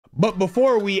But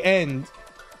before we end,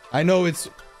 I know it's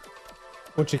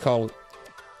what you call it.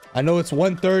 I know it's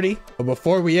 1:30, but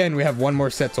before we end, we have one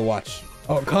more set to watch.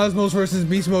 Oh, Cosmos versus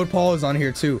Beast Mode Paul is on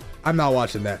here too. I'm not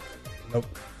watching that. Nope.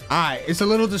 All right, it's a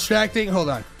little distracting. Hold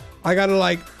on. I gotta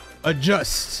like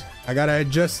adjust. I gotta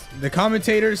adjust. The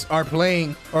commentators are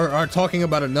playing or are talking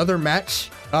about another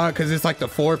match because it's like the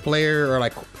 4-player or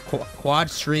like quad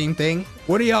stream thing.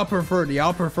 What do y'all prefer? Do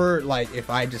y'all prefer like if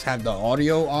I just have the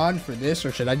audio on for this,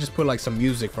 or should I just put like some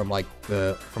music from like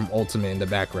from Ultimate in the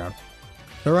background?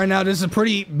 So right now, this is a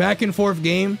pretty back and forth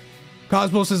game.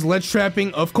 Cosmos is ledge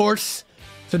trapping, of course,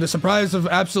 to the surprise of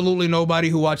absolutely nobody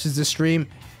who watches this stream.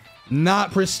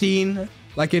 Not pristine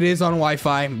like it is on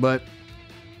Wi-Fi, but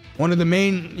one of the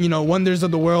main, you know, wonders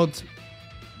of the world.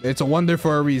 It's a wonder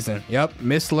for a reason. Yep,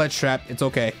 missed ledge trap. It's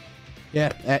okay.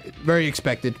 Yeah, very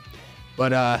expected.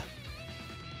 But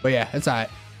yeah, it's alright.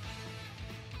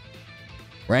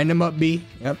 Random up B.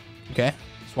 Yep. Okay.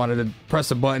 Just wanted to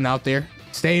press a button out there.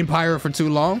 Staying pyro for too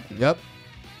long. Yep.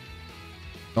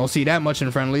 Don't see that much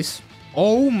in friendlies.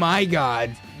 Oh my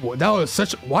god. That was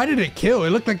such... Why did it kill? It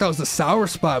looked like that was the sour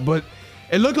spot, but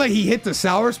it looked like he hit the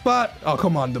sour spot. Oh,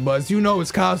 come on, the Buzz. You know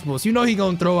it's Cosmos. You know he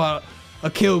gonna throw out a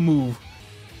kill move.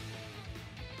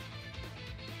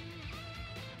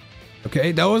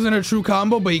 Okay, that wasn't a true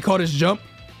combo, but he caught his jump.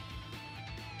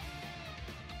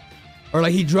 Or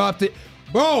like he dropped it.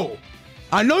 Bro,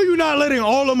 I know you're not letting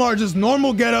Olimar just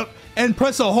normal get up and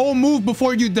press a whole move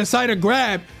before you decide to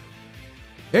grab.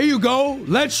 There you go.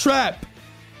 Ledge trap.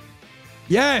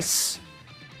 Yes.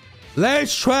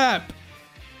 Ledge trap.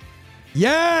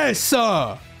 Yes.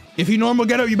 If you normal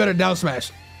get up, you better down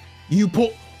smash. You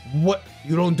pull. What?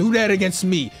 You don't do that against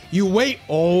me. You wait.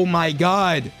 Oh my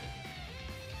god.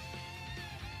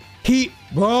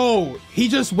 Bro, he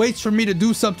just waits for me to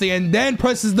do something and then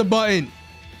presses the button.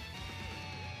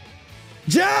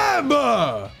 Jab!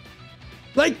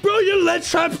 Like, bro, your ledge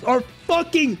traps are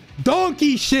fucking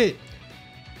donkey shit.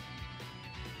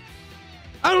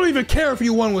 I don't even care if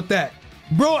you won with that.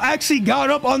 Bro actually got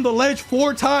up on the ledge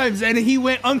 4 times and he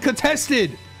went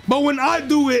uncontested. But when I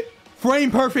do it,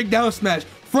 frame perfect down smash,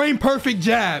 frame perfect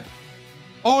jab,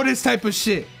 all this type of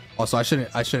shit. Also, I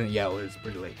shouldn't yell. It's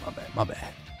pretty late. My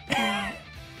bad.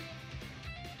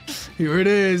 Here it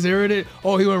is. Here it is.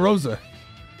 Oh, he went Rosa.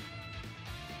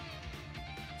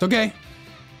 It's okay.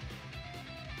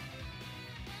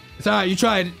 It's alright. You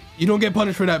tried. You don't get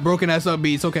punished for that broken ass up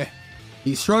B. It's okay.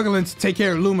 He's struggling to take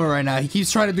care of Luma right now. He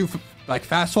keeps trying to do like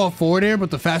fast fall forward air, but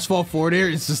the fast fall forward air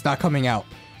is just not coming out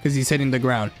because he's hitting the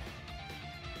ground.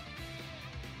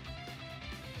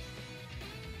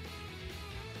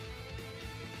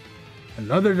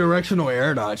 Another directional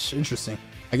air dodge. Interesting.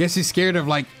 I guess he's scared of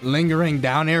like lingering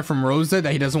down air from Rosa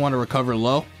that he doesn't want to recover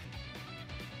low.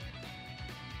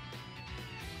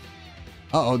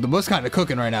 Uh-oh, the Buzz kind of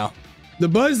cooking right now. The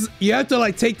Buzz, you have to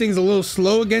like take things a little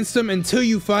slow against him until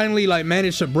you finally like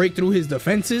manage to break through his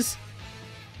defenses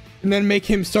and then make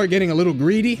him start getting a little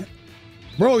greedy.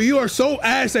 Bro, you are so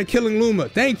ass at killing Luma.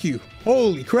 Thank you.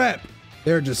 Holy crap.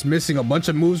 They're just missing a bunch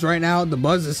of moves right now. The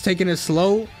Buzz is taking it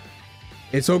slow.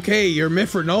 It's okay. You're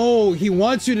Miffer. No, he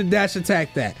wants you to dash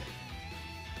attack that.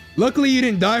 Luckily, you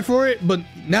didn't die for it, but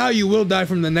now you will die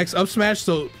from the next up smash.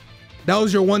 So that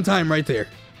was your one time right there.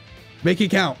 Make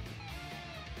it count.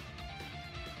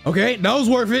 Okay, that was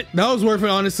worth it. That was worth it,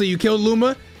 honestly. You killed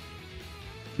Luma.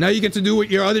 Now you get to do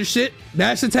your other shit.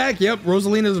 Dash attack. Yep,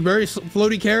 Rosalina is a very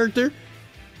floaty character.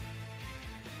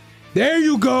 There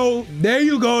you go. There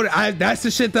you go. That's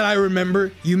the shit that I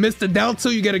remember. You missed the down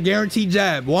tilt, you get a guaranteed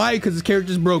jab. Why? Because his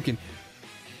character's broken.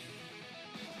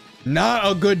 Not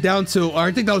a good down tilt.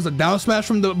 I think that was a down smash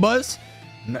from the Buzz.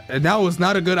 That was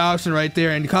not a good option right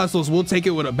there. And Cosmos will take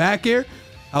it with a back air.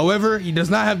 However, he does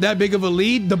not have that big of a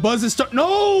lead. The Buzz is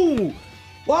No!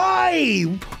 Why?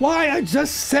 Why? I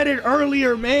just said it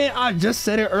earlier, man. I just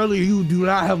said it earlier. You do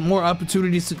not have more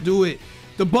opportunities to do it.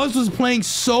 The Buzz was playing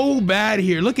so bad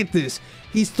here. Look at this.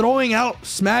 He's throwing out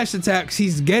smash attacks.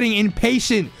 He's getting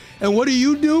impatient. And what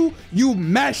do? You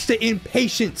match the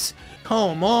impatience.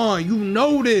 Come on. You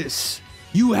know this.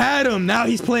 You had him. Now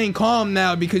he's playing calm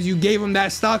now because you gave him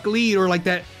that stock lead or like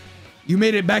that. You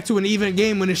made it back to an even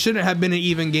game when it shouldn't have been an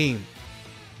even game.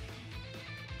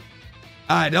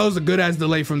 Alright, that was a good ass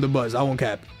delay from the Buzz. I won't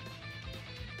cap.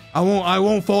 I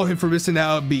won't fault him for missing that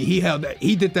up B. He held that.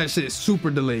 He did that shit super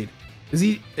delayed. Is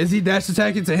he dash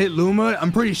attacking to hit Luma?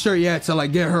 I'm pretty sure, yeah, to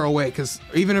like get her away. Because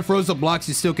even if Rosa blocks,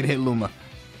 you still can hit Luma.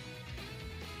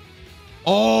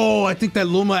 Oh, I think that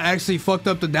Luma actually fucked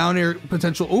up the down air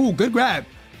potential. Oh, good grab.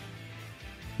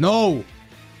 No.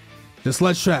 Just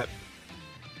ledge trap.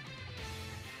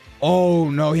 Oh,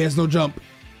 no, he has no jump.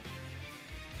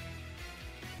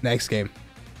 Next game.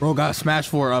 Bro got smashed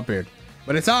for up here.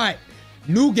 But it's alright.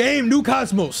 New game, new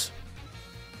Cosmos.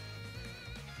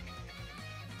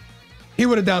 He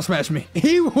would have down smashed me.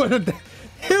 He would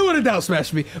have down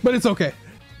smashed me. But it's okay.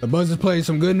 The Buzz is playing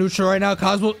some good neutral right now.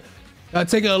 Cosmos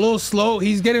take it a little slow.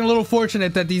 He's getting a little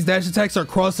fortunate that these dash attacks are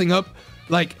crossing up,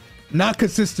 like, not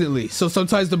consistently. So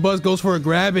sometimes the Buzz goes for a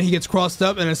grab and he gets crossed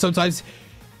up, and then sometimes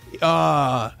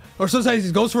or sometimes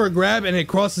he goes for a grab and it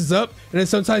crosses up, and then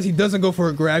sometimes he doesn't go for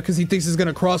a grab because he thinks it's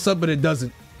gonna cross up, but it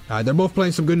doesn't. They're both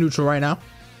playing some good neutral right now.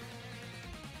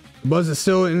 Buzz is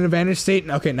still in an advantage state.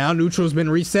 Okay, now neutral's been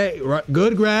reset.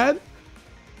 Good grab.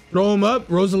 Throw him up.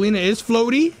 Rosalina is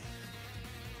floaty.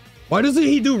 Why doesn't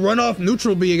he do run off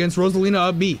neutral B against Rosalina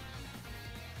up B?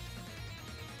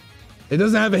 It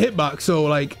doesn't have a hitbox, so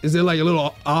like, is it like a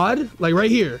little odd? Like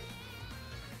right here.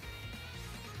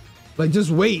 Like just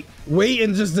wait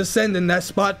and just descend in that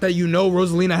spot that you know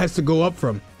Rosalina has to go up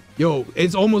from. Yo,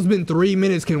 it's almost been 3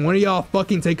 minutes. Can one of y'all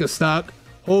fucking take a stock?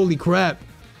 Holy crap.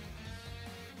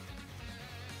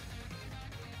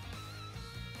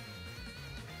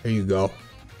 There you go.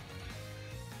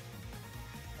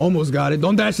 Almost got it.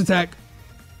 Don't dash attack.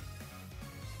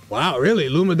 Wow, really?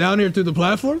 Luma down here through the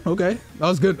platform? Okay. That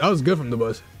was good. That was good from the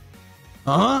Buzz.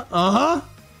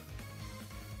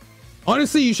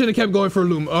 Honestly, you should have kept going for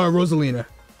Rosalina.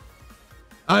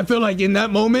 I feel like in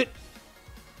that moment,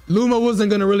 Luma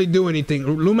wasn't gonna really do anything.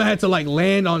 Luma had to like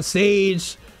land on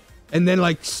stage and then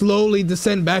like slowly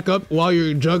descend back up while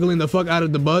you're juggling the fuck out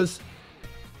of the Buzz.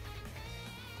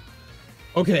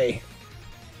 Okay.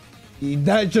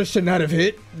 That just should not have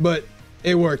hit, but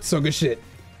it worked, so good shit.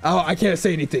 I can't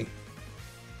say anything.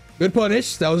 Good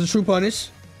punish. That was a true punish.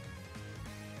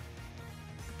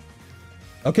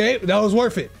 Okay, that was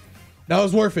worth it. That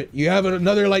was worth it. You have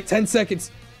another like 10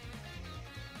 seconds.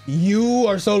 You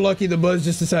are so lucky the Buzz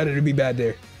just decided to be bad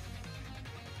there.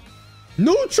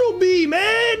 Neutral B,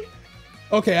 man!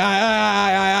 Okay,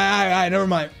 I never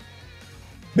mind.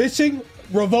 Bitching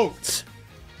revoked.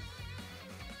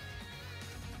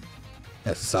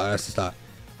 That's a stop. That's a stop.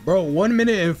 Bro, 1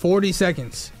 minute and 40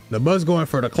 seconds. The Buzz going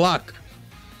for the clock.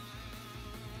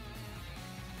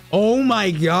 Oh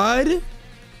my god.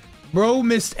 Bro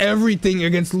missed everything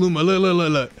against Luma.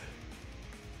 Look.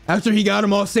 After he got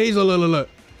him off stage, look.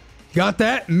 Got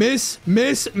that? Miss.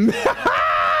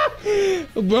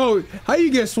 Bro, how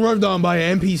you get swerved on by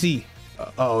an NPC?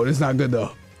 Oh, that's not good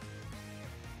though.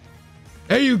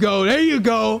 There you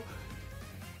go.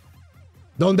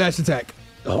 Don't dash attack.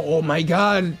 Oh my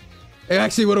god. It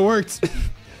actually would have worked.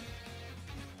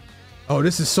 Oh,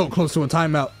 this is so close to a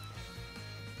timeout.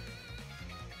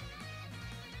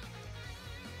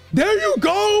 There you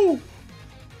go.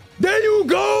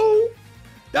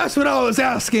 That's what I was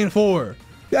asking for.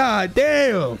 God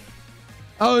damn.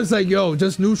 I was like, yo,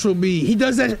 just neutral B. He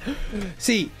does that.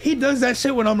 See, he does that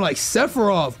shit when I'm like,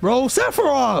 Sephiroth, bro.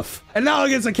 Sephiroth. And now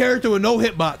against a character with no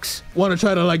hitbox. Want to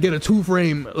try to like get a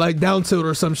 2-frame, like down tilt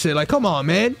or some shit. Like, come on,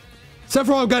 man.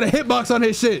 Sephiroth got a hitbox on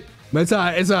his shit. But it's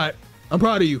alright. It's alright. I'm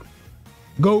proud of you.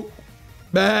 Go.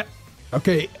 Bat.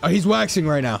 Okay. He's waxing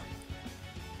right now.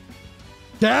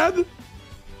 Dab?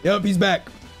 Yep, he's back.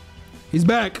 He's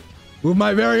back. With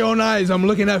my very own eyes, I'm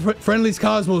looking at Friendly's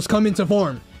Cosmos come into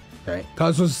form. Okay.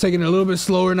 Cosmos is taking it a little bit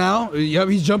slower now. Yep,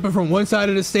 he's jumping from one side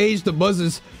of the stage. The Buzz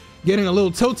is getting a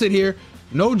little tilted here.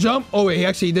 No jump. Oh, wait, he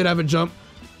actually did have a jump.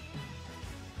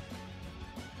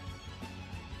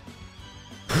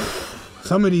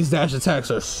 Some of these dash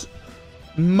attacks are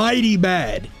mighty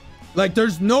bad. Like,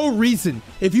 there's no reason.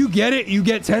 If you get it, you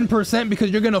get 10%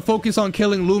 because you're going to focus on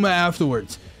killing Luma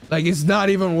afterwards. Like, it's not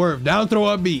even worth. Down throw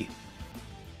up B.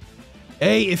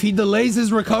 A, if he delays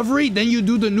his recovery, then you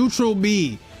do the neutral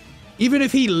B. Even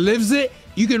if he lives it,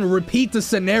 you can repeat the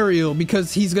scenario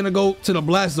because he's going to go to the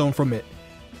blast zone from it.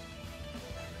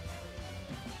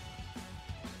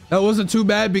 That wasn't too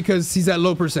bad because he's at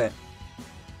low percent.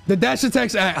 The dash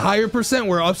attacks at higher percent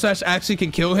where up smash actually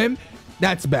can kill him,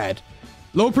 that's bad.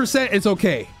 Low percent, it's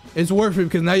okay. It's worth it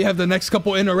because now you have the next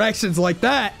couple interactions like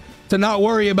that to not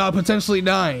worry about potentially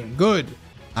dying. Good.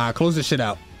 Close this shit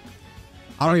out.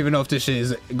 I don't even know if this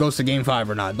shit goes to game 5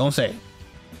 or not. Don't say.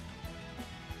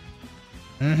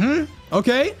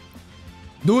 Okay.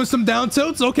 Doing some down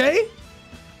tilts. Okay.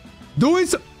 Doing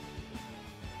some.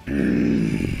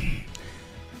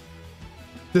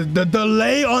 The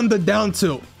delay on the down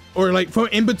tilt, or like from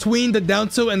in between the down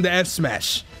tilt and the F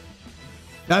smash.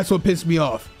 That's what pissed me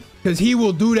off. Because he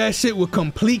will do that shit with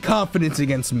complete confidence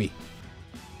against me.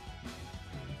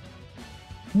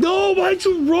 No, why'd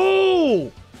you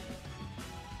roll?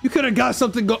 You could have got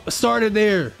something started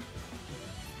there.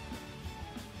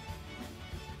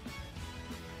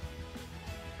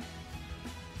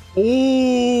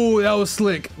 Oh, that was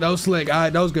slick. That was slick. All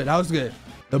right, that was good. That was good.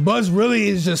 The Buzz really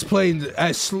is just playing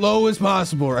as slow as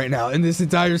possible right now in this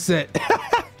entire set.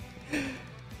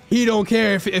 He don't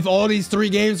care if all these 3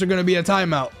 games are gonna be a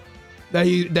timeout that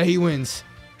he wins.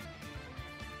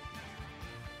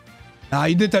 Nah,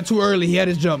 he did that too early. He had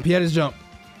his jump. He had his jump.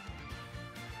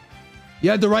 You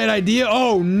had the right idea.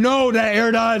 Oh no, that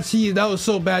air dodge. That was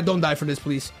so bad. Don't die for this,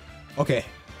 please. Okay.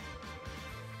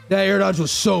 That air dodge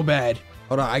was so bad.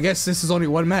 Hold on. I guess this is only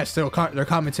one match. They're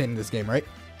commentating this game, right?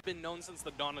 Been known since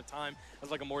the dawn of time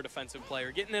as like a more defensive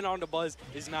player. Getting in on the Buzz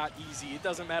is not easy. It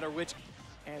doesn't matter which.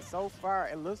 And so far,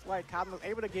 it looks like Cosmo's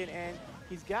able to get in.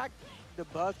 He's got the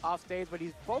Buzz off stage, but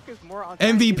he's focused more on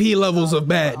MVP levels of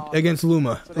bad against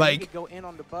Luma. So like, he could go in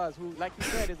on the Buzz, who, like you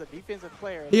said, is a defensive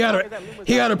player. He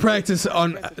gotta practice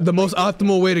on the most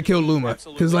optimal way to kill Luma,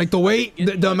 because like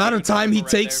the amount of time he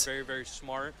takes,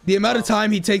 the amount of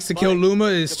time he takes to kill Luma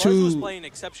is too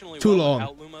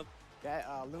long. That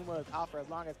Luma is out for as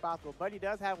long as possible, but he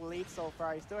does have a lead so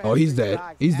far. He still has he's dead.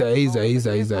 He's dead. He's dead. He's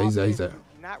dead. He's dead. He's dead. He's dead.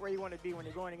 Not where you want to be when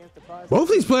you're going against the Buzz. Both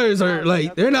these players are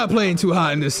like, they're not playing too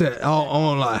hot in this set. I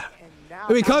won't lie.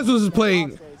 I mean, Cosmos is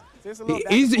playing.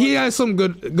 He has some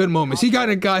good moments. He got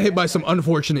hit by some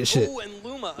unfortunate shit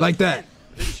like that.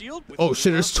 Oh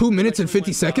shit! There's 2 minutes and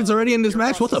 50 seconds already in this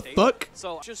match. What the fuck?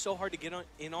 So it's just so hard to get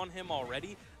in on him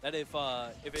already that if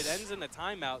it ends in a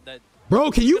timeout, that bro,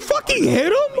 can you fucking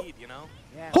hit him?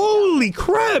 Holy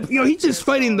crap! Yo, he's just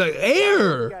fighting the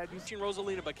air.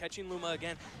 Rosalina, but catching Luma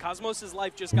again. Cosmos's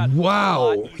life just got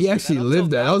wow. He actually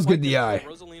lived that. That was good DI.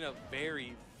 Rosalina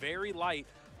very light.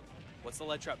 What's the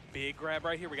ledge trap? Big grab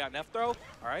right here. We got an F throw. All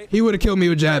right. He would have killed me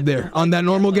with jab there on that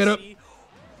normal getup.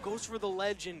 Goes for the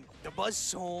ledge and the Buzz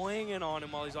swinging on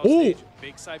him while he's off stage.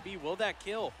 Big side B. Will that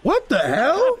kill? What the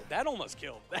hell? That almost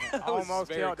killed. That almost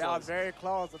killed. That was very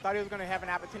close. I thought he was going to have an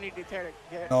opportunity to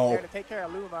take care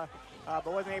of Luma, but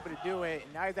wasn't able to do it.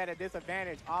 And now he's at a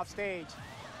disadvantage off stage.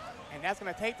 And that's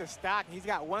going to take the stock. He's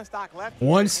got 1 stock left.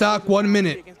 1 stock, 1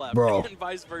 minute, bro. And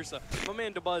vice versa. My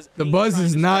man, the Buzz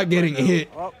is not getting hit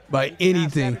by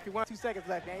anything. 2 seconds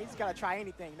left, man. He's got to try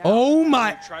anything now. Oh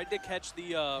my! Tried to catch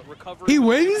the recovery. He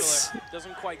wins.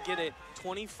 Doesn't quite get it.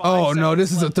 25. Oh no,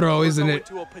 this is a throw, isn't it?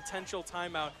 To a potential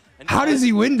timeout. And how does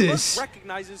he win this?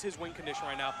 Recognizes his win condition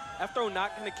right now. After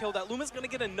not going to kill that, Luma's going to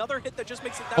get another hit that just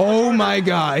makes it that oh my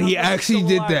god, he actually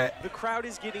did that. The crowd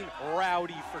is getting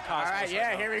rowdy for Cosmos. All right,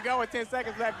 yeah, here we go with 10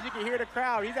 seconds left. You can hear the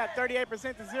crowd. He's at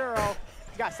 38% to 0.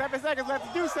 He's got 7 seconds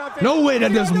left to do something. No way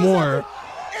that does more.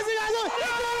 Is he gonna do it?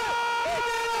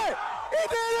 He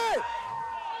did it!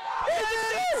 He did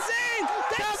it! Insane!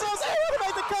 Cosmos able to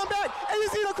make the comeback, and you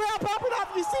see the crowd popping off.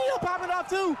 You see him popping off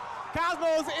too.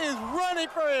 Cosmos is running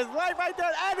for his life right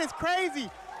there. That is crazy.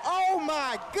 Oh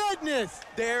my goodness.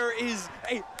 There is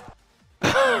a...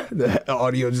 The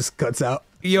audio just cuts out.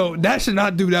 Yo, that should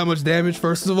not do that much damage,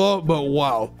 first of all, but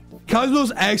wow.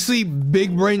 Cosmos actually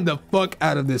big brained the fuck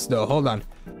out of this though. Hold on.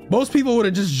 Most people would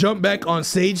have just jumped back on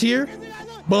stage here,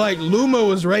 but like Luma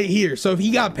was right here. So if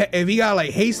he got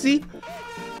like hasty,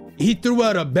 he threw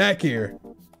out a back air.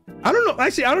 I don't know.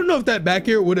 Actually, I don't know if that back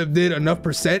air would have did enough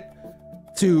percent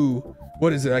to,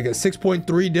 what is it, like a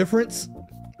 6.3 difference?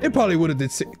 It probably would have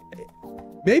did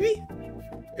maybe?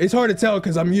 It's hard to tell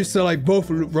because I'm used to like both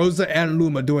Rosa and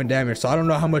Luma doing damage, so I don't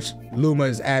know how much Luma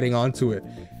is adding onto it.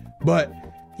 But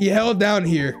he held down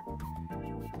here.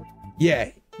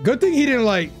 Yeah, good thing he didn't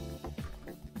like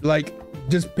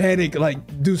just panic,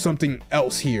 like do something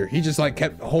else here. He just like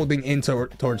kept holding in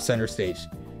towards center stage.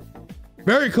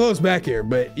 Very close back here,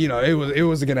 but you know, it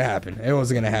wasn't gonna happen. It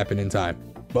wasn't gonna happen in time.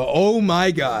 But oh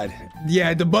my god,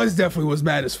 yeah, the Buzz definitely was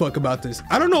mad as fuck about this.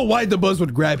 I don't know why the Buzz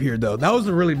would grab here though. That was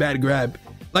a really bad grab.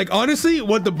 Like honestly,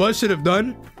 what the Buzz should have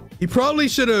done, he probably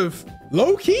should have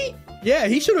low key. Yeah,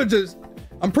 he should have just.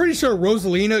 I'm pretty sure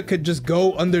Rosalina could just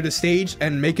go under the stage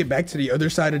and make it back to the other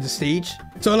side of the stage.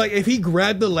 So like if he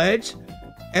grabbed the ledge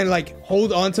and like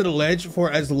hold on to the ledge for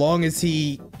as long as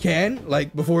he can,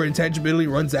 like before intangibility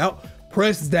runs out,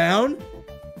 press down,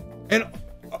 and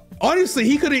honestly,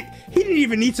 he didn't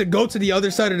even need to go to the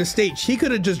other side of the stage. He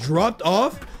could have just dropped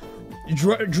off,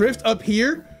 drift up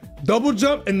here, double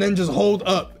jump, and then just hold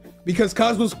up, because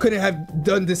Cosmos couldn't have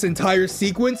done this entire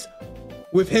sequence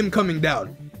with him coming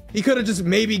down. He could have just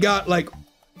maybe got like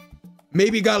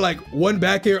one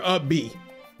back air up B,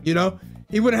 you know?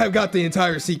 He wouldn't have got the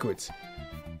entire sequence.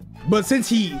 But since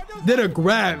he did a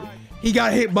grab, he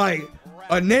got hit by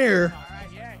a Nair,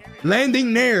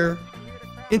 landing Nair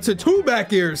into 2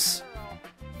 back airs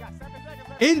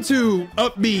into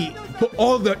up B,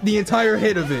 all the entire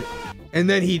hit of it, and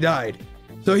then he died.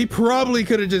 So he probably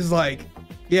could have just like,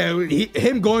 Yeah,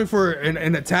 him going for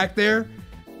an attack there,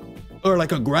 or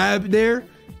like a grab there,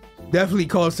 definitely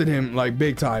costed him like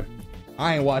big time.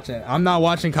 I ain't watching. I'm not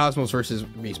watching Cosmos versus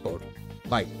Beast Mode.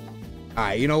 Like, all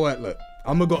right, you know what? Look,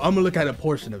 I'm gonna look at a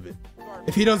portion of it.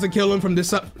 If he doesn't kill him from this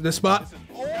spot,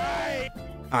 all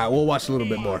right, we'll watch a little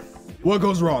bit more. What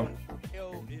goes wrong?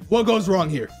 What goes wrong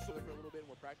here?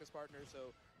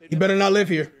 He better not live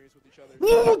here.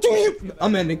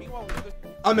 I'm ending.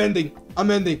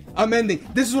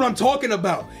 This is what I'm talking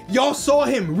about. Y'all saw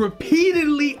him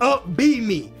repeatedly up B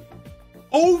me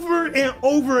over and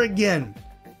over again.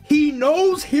 He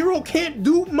knows Hero can't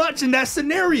do much in that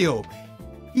scenario.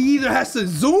 He either has to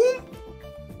zoom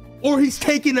or he's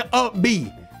taking an up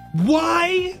B.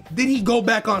 Why did he go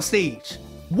back on stage?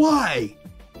 Why?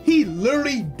 He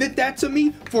literally did that to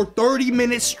me for 30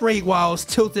 minutes straight while I was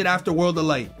tilted after World of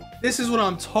Light. This is what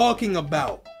I'm talking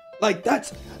about. Like,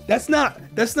 that's not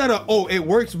a, oh, it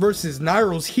works versus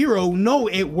Nairo's Hero. No,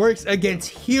 it works against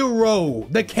Hero,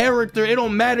 the character. It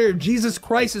don't matter if Jesus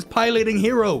Christ is piloting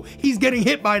Hero. He's getting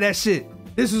hit by that shit.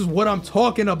 This is what I'm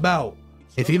talking about.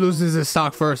 If he loses his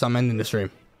stock first, I'm ending the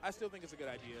stream. I still think it's a good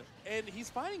idea. And he's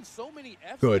finding so many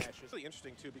F Good. smashes. It's really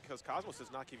interesting too because Cosmos does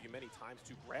not give you many times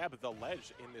to grab the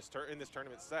ledge in this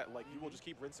tournament set. Like, you will just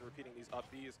keep rinsing and repeating these up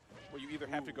Bs where you either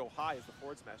have to go high as the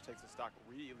forward smash takes a stock.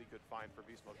 Really good find for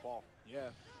Beast Mode Paul. Yeah.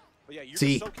 But yeah, you're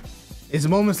See, just so it's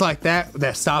moments like that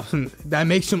that stops him, that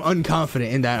makes him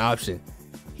unconfident in that option.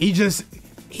 He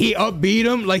upbeat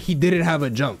him like he didn't have a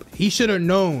jump. He should have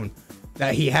known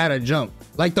that he had a jump.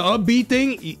 Like, the upbeat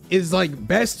thing is like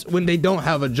best when they don't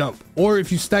have a jump or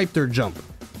if you snipe their jump.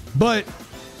 But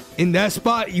in that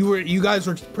spot, you guys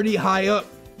were pretty high up.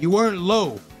 You weren't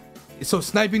low. So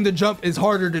sniping the jump is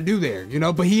harder to do there, you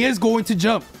know, but he is going to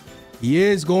jump. He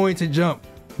is going to jump.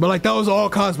 But like, that was all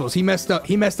Cosmos. He messed up.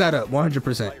 He messed that up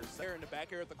 100%.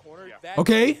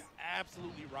 Okay.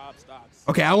 Absolutely robbed stocks.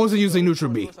 Okay, I wasn't using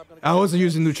neutral B. I wasn't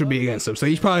using neutral B against him. So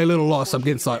he's probably a little lost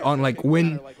against like on like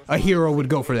when a hero would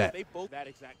go for that.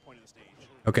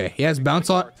 Okay, he has bounce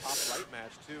on.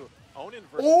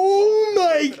 Oh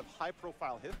my!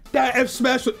 That F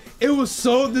smash, it was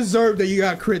so deserved that you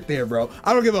got crit there, bro.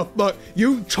 I don't give a fuck.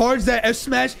 You charged that F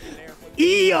smash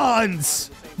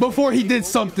eons before he did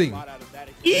something.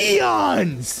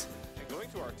 Eons.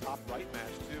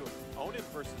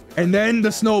 And then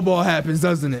the snowball happens,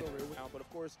 doesn't it? But of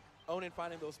course, Onin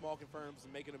finding those small confirms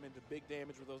and making them into big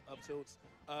damage with those up tilts.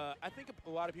 I think a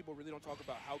lot of people really don't talk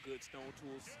about how good Stone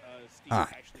Tools Steve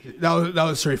actually is. That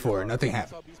was straightforward. Nothing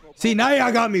happened. See, now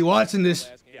y'all got me watching this.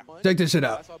 Check this shit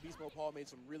out.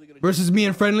 Versus me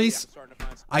and friendlies,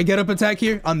 I get up attack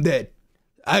here, I'm dead.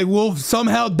 I will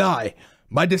somehow die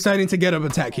by deciding to get up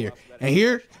attack here. And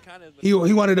here, he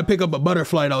wanted to pick up a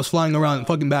butterfly that was flying around the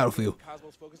fucking battlefield.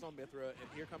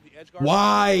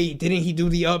 Why didn't he do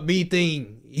the up B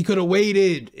thing? He could have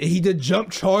waited. He did jump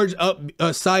charge up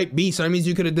side B, so that means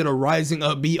you could have did a rising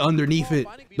up B underneath it.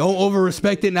 Don't over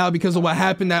respect it now because of what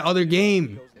happened that other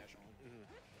game.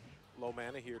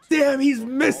 Damn, he's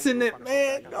missing it,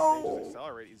 man. No.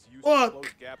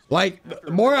 Fuck. Like,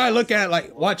 the more I look at,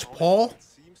 like, watch Paul,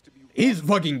 he's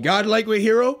fucking godlike with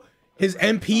Hero. His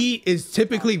MP is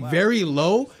typically very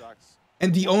low,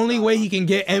 and the only way he can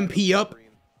get MP up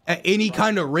at any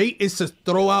kind of rate is to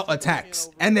throw out attacks,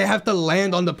 and they have to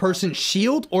land on the person's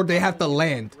shield or they have to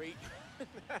land.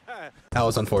 That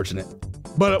was unfortunate.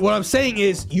 But what I'm saying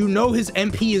is, you know his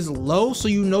MP is low, so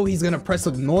you know he's gonna press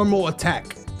a normal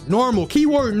attack. Normal,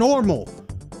 keyword normal.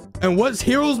 And what's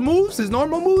Hero's moves? His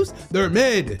normal moves? They're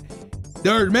mid.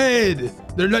 They're mid.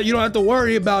 They're not, you don't have to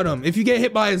worry about him. If you get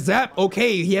hit by a zap,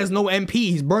 okay, he has no MP.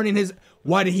 He's burning his,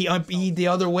 why did he MP the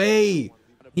other way?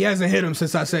 He hasn't hit him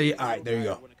since I said, all right, there you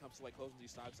go.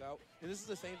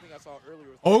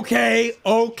 Okay,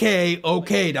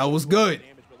 that was good.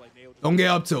 Don't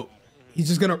get up to it. He's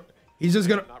just gonna.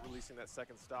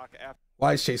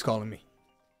 Why is Chase calling me?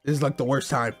 This is like the worst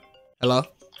time. Hello?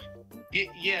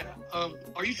 Yeah.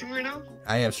 Are you streaming right now?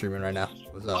 I am streaming right now.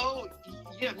 What's up? Oh,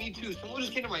 yeah, me too. Someone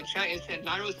just came to my chat and said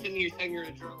Nairo's sitting here saying you're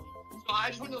a drone. So I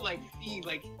just want to like see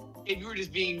like if you were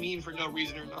just being mean for no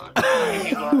reason or not.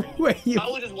 Wait, I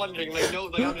was just wondering, like, no,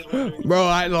 like I'm just wondering.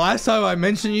 Bro, the last time I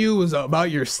mentioned you was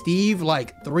about your Steve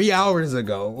like 3 hours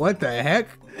ago. What the heck?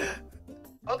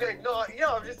 Okay, no,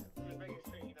 yeah, I'm just making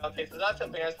sure, you know. Okay, so that's a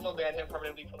ban. Someone banned him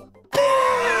permanently for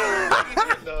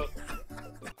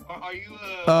Are you?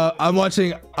 I'm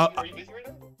watching. Are you busy right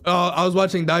now? I was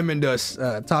watching Diamond Dust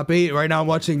top 8. Right now, I'm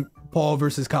watching Paul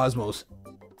versus Cosmos.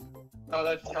 Oh,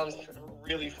 that sounds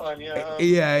really fun. Yeah.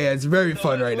 Yeah, it's very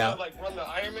fun right now. Like run the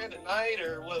Iron Man at night,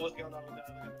 or what's going on with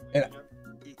that?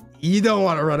 You don't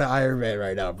want to run an Iron Man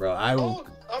right now, bro. I will.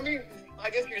 I mean,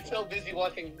 I guess you're so busy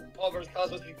watching Paul vs.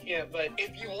 Cosmos you can't, but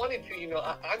if you wanted to, you know,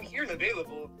 I'm here and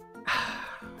available.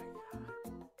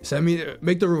 Send me,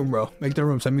 make the room, bro. Make the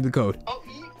room. Send me the code. Oh,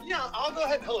 yeah, I'll go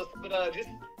ahead and host, but just,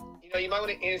 you know, you might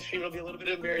want to end stream. It'll be a little bit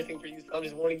embarrassing for you, so I'm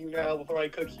just warning you now before I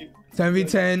cook you.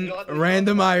 10v10,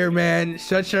 random Iron Man.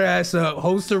 Shut your ass up.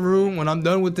 Host a room. When I'm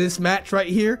done with this match right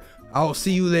here, I'll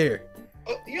see you there.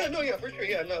 Oh, yeah, no, yeah, for sure,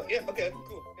 yeah, no, yeah, okay,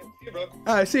 cool. Yeah, see you, bro.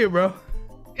 All right, see you, bro.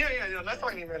 Yeah, nice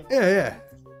talking to you, man. Yeah.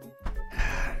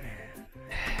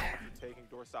 Taking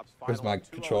doorstop's Where's final my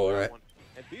 2-on-1 controller at? one.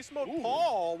 And Beast Mode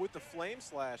Paul with the Flame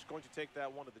Slash going to take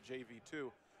that one to the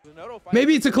JV2.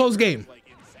 Maybe it's a close game.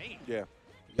 Yeah.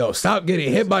 Yo, stop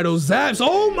getting hit by those zaps.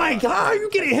 Oh my god,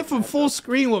 you getting hit from full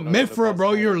screen with Mifra,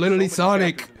 bro. You're literally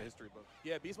Sonic.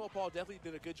 Yeah, Beast Mode Paul definitely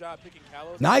did a good job picking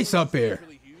Kalos. Nice up air.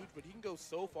 Really huge, but he can go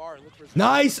so far and look for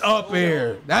Nice up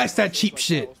air. That's that cheap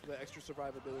shit.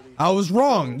 I was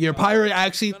wrong. Your pirate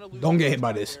actually don't get hit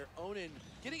by this.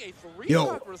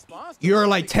 Yo, you're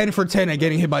like 10 for 10 at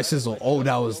getting hit by Sizzle. Oh,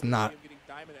 that was not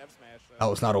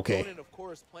okay. Of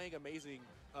course, playing amazing.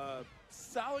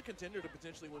 Solid contender to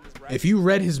potentially win this bracket. If you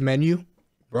read his menu,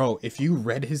 bro, if you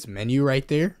read his menu right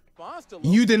there,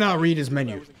 you did not read his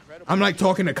menu. I'm like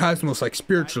talking to Cosmos like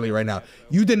spiritually right now.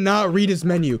 You did not read his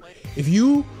menu. If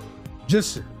you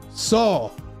just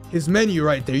saw his menu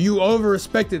right there, you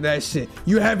over-respected that shit.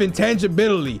 You have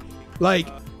intangibility. Like,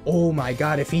 oh my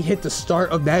god, if he hit the start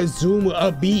of that zoom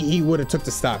up B, he would have took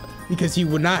the stock. Because he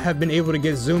would not have been able to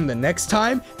get zoomed the next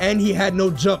time, and he had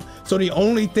no jump. So the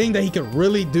only thing that he could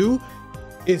really do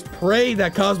is pray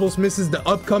that Cosmos misses the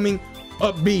upcoming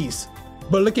up Bs.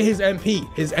 But look at his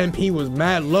MP. His MP was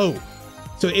mad low.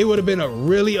 So it would have been a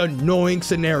really annoying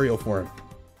scenario for him.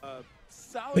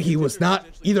 But he was not,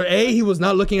 either A, he was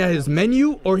not looking at his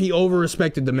menu, or he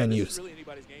over-respected the menus.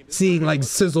 Seeing like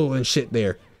Sizzle and shit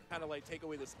there. Kind of like take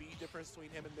away the speed difference between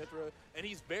him and Mithra, and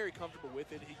he's very comfortable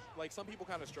with it. Like some people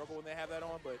kind of struggle when they have that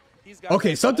on, but he's got.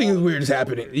 Okay, something weird is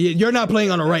happening. You're not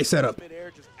playing on the right setup.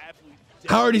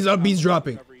 How are these up Bs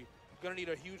dropping? Gonna need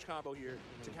a huge combo here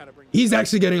to kind of bring. He's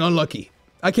actually getting unlucky.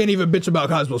 I can't even bitch about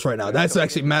Cosmos right now. That's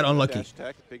actually mad unlucky.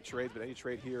 Big trades, but any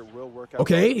trade here will work out.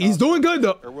 Okay, he's doing good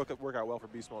though. Or work out well for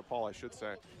Beast Mode Paul, I should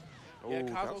say. Yeah,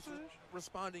 Cosmos is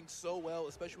responding so well,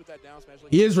 especially with that down smash.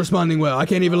 Like, he is responding well. I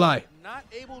can't even lie. Not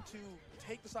able to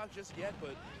take the stock just yet,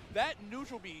 but that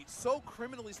neutral B, so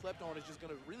criminally slept on, is just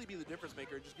going to really be the difference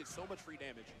maker and just get so much free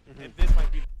damage. And this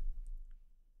might be.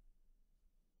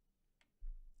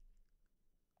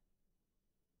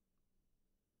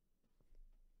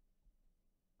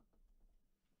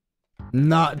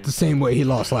 Not the same way he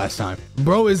lost last time.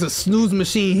 Bro is a snooze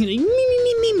machine. He's like,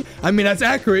 me. I mean, that's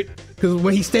accurate, because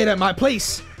when he stayed at my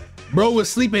place, bro was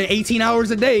sleeping 18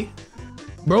 hours a day.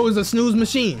 Bro is a snooze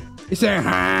machine. He said,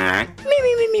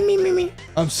 me.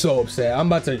 I'm so upset. I'm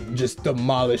about to just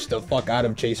demolish the fuck out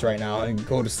of Chase right now and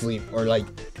go to sleep. Or like,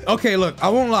 okay, look, I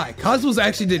won't lie. Cosmos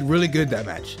actually did really good that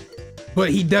match. But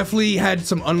he definitely had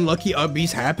some unlucky up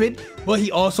Bs happen. But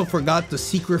he also forgot the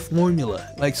secret formula.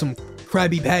 Like some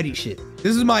Krabby Patty shit.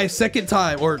 This is my second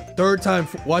time or third time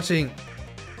watching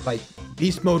like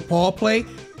Beast Mode Paul play.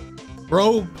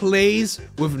 Bro plays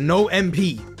with no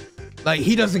MP. Like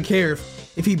he doesn't care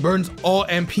if he burns all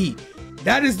MP.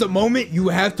 That is the moment you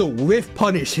have to whiff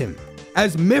punish him.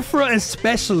 As Mifra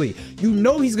especially, you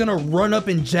know he's gonna run up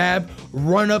and jab,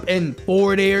 run up and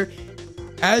forward air.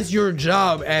 As your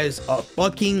job as a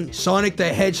fucking Sonic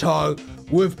the Hedgehog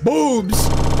with boobs,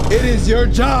 it is your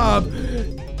job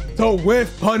to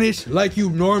whiff punish like you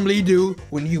normally do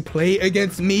when you play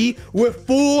against me with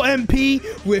full MP,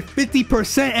 with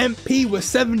 50% MP, with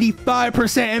 75%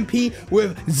 MP,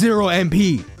 with 0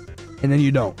 MP. And then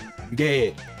you don't. You get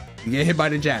hit. You get hit by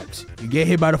the jabs. You get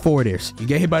hit by the forward airs. You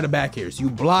get hit by the back airs. You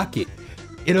block it.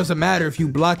 It doesn't matter if you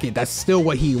block it. That's still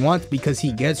what he wants because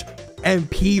he gets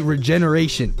MP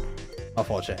regeneration. My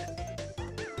fault, chat.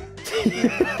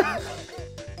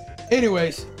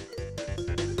 Anyways.